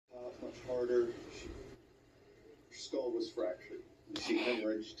murder. Her skull was fractured. She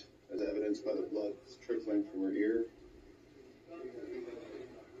hemorrhaged, as evidenced by the blood trickling from her ear.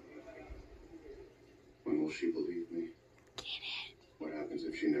 When will she believe me? Get it. What happens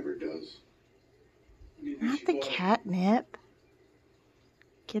if she never does? Not the catnip.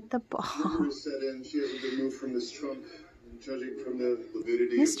 Get the ball. Set in. She hasn't been moved from this trunk. Judging from the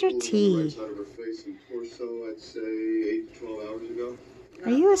lividity Mr. T. on the right side of her face and torso, I'd say 8 to 12 hours ago.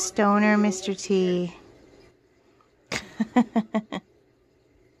 Are you a stoner, Mr. T?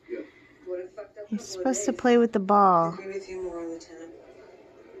 You're supposed to play with the ball. I agree with you more, Lieutenant.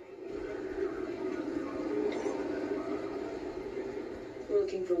 We're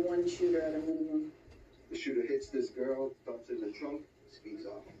looking for one shooter at a minimum. The shooter hits this girl, thumps in the trunk, speeds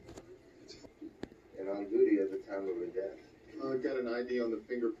off. And on duty at the time of her death. I got an ID on the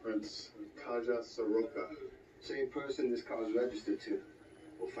fingerprints of Kaja Soroka. Same person this car's registered to.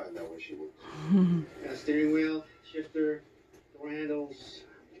 We'll find out where she works. Got a steering wheel, shifter, door handles,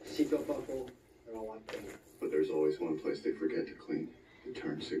 seatbelt buckle. They're all like that. But there's always one place they forget to clean. The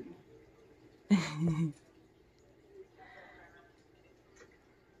turn signal.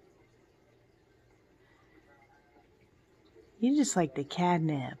 You just like the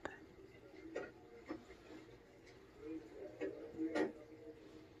catnip.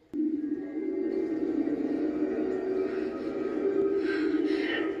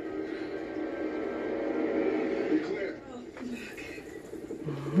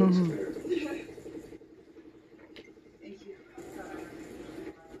 Thank you.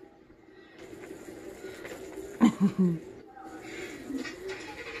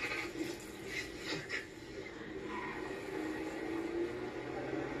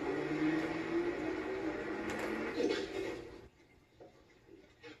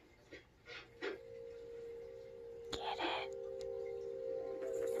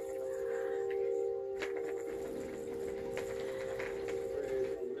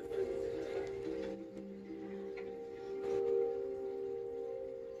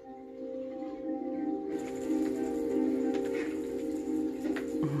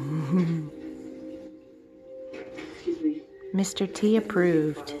 Mr. T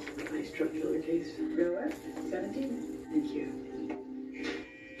approved.